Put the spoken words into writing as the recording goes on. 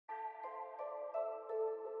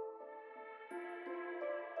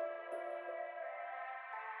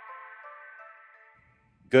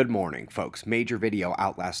Good morning, folks. Major video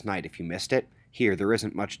out last night if you missed it. Here, there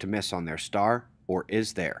isn't much to miss on their star, or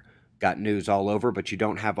is there? Got news all over, but you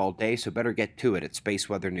don't have all day, so better get to it at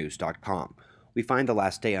spaceweathernews.com. We find the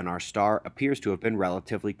last day on our star appears to have been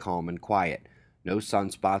relatively calm and quiet. No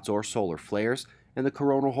sunspots or solar flares, and the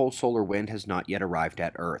coronal hole solar wind has not yet arrived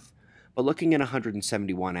at Earth. But looking at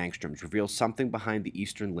 171 angstroms reveals something behind the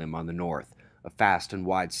eastern limb on the north, a fast and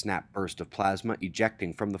wide snap burst of plasma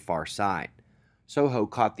ejecting from the far side. SOHO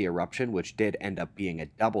caught the eruption, which did end up being a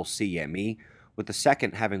double CME, with the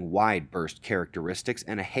second having wide burst characteristics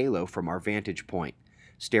and a halo from our vantage point.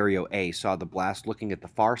 Stereo A saw the blast looking at the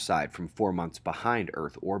far side from 4 months behind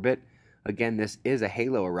Earth orbit. Again, this is a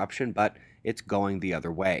halo eruption, but it's going the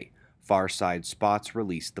other way. Far side spots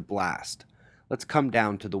released the blast. Let's come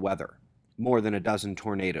down to the weather. More than a dozen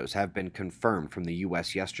tornadoes have been confirmed from the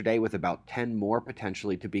U.S. yesterday, with about 10 more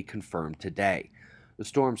potentially to be confirmed today. The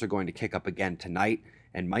storms are going to kick up again tonight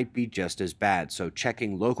and might be just as bad, so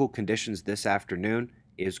checking local conditions this afternoon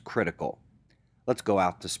is critical. Let's go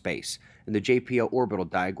out to space. In the JPL orbital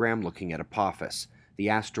diagram, looking at Apophis, the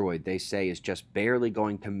asteroid, they say, is just barely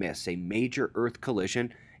going to miss a major Earth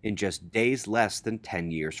collision in just days less than 10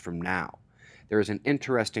 years from now. There is an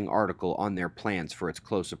interesting article on their plans for its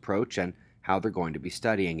close approach and how they're going to be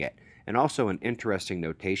studying it, and also an interesting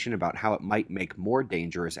notation about how it might make more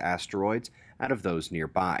dangerous asteroids out of those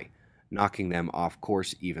nearby, knocking them off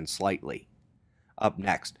course even slightly. Up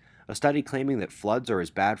next, a study claiming that floods are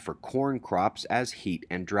as bad for corn crops as heat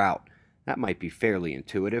and drought. That might be fairly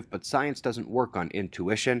intuitive, but science doesn't work on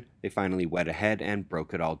intuition. They finally went ahead and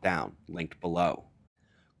broke it all down, linked below.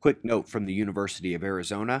 Quick note from the University of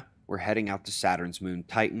Arizona. We're heading out to Saturn's moon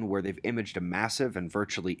Titan, where they've imaged a massive and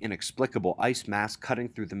virtually inexplicable ice mass cutting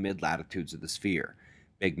through the mid-latitudes of the sphere.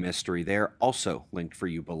 Big mystery there, also linked for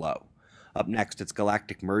you below. Up next, it's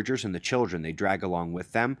galactic mergers and the children they drag along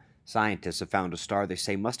with them. Scientists have found a star they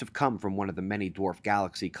say must have come from one of the many dwarf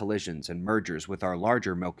galaxy collisions and mergers with our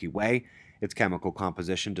larger Milky Way. Its chemical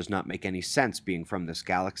composition does not make any sense being from this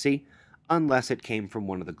galaxy, unless it came from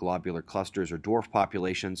one of the globular clusters or dwarf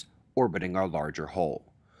populations orbiting our larger whole.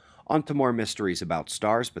 On to more mysteries about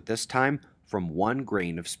stars, but this time from one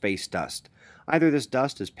grain of space dust. Either this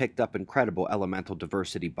dust has picked up incredible elemental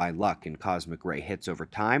diversity by luck in cosmic ray hits over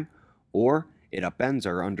time, or it upends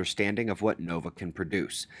our understanding of what nova can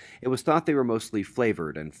produce. It was thought they were mostly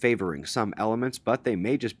flavored and favoring some elements, but they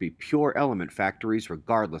may just be pure element factories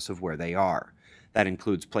regardless of where they are. That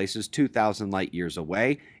includes places 2,000 light years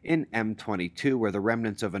away in M22, where the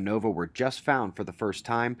remnants of a nova were just found for the first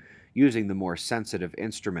time using the more sensitive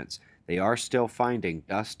instruments. They are still finding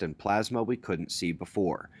dust and plasma we couldn't see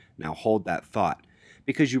before. Now hold that thought,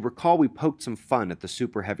 because you recall we poked some fun at the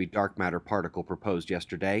super heavy dark matter particle proposed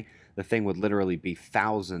yesterday. The thing would literally be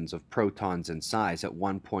thousands of protons in size at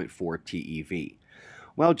 1.4 TeV.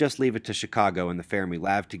 Well, just leave it to Chicago and the Fermi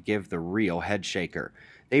Lab to give the real head shaker.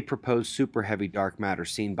 They proposed super heavy dark matter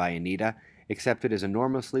seen by Anita, except it is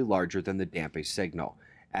enormously larger than the Dampe signal,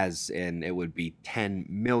 as in it would be 10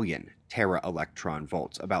 million tera-electron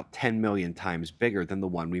volts, about 10 million times bigger than the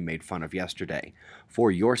one we made fun of yesterday. For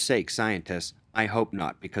your sake, scientists, I hope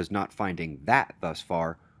not, because not finding that thus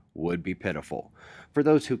far would be pitiful. For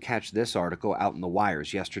those who catch this article out in the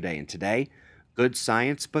wires yesterday and today, good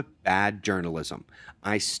science but bad journalism.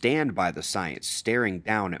 I stand by the science, staring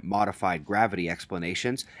down at modified gravity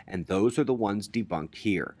explanations, and those are the ones debunked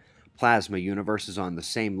here. Plasma universe is on the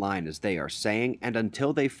same line as they are saying, and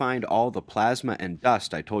until they find all the plasma and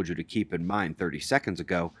dust I told you to keep in mind 30 seconds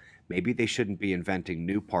ago, maybe they shouldn't be inventing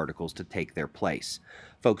new particles to take their place.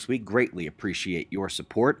 Folks, we greatly appreciate your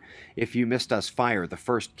support. If you missed us fire the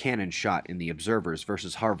first cannon shot in the Observers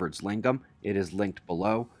versus Harvard's Lingam, it is linked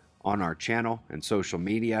below on our channel and social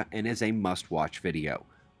media and is a must-watch video.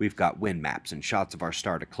 We've got wind maps and shots of our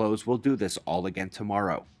star to close. We'll do this all again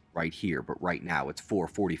tomorrow, right here, but right now it's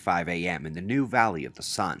 4:45 a.m. in the new Valley of the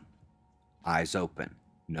Sun. Eyes open,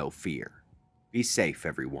 no fear. Be safe,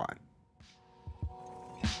 everyone.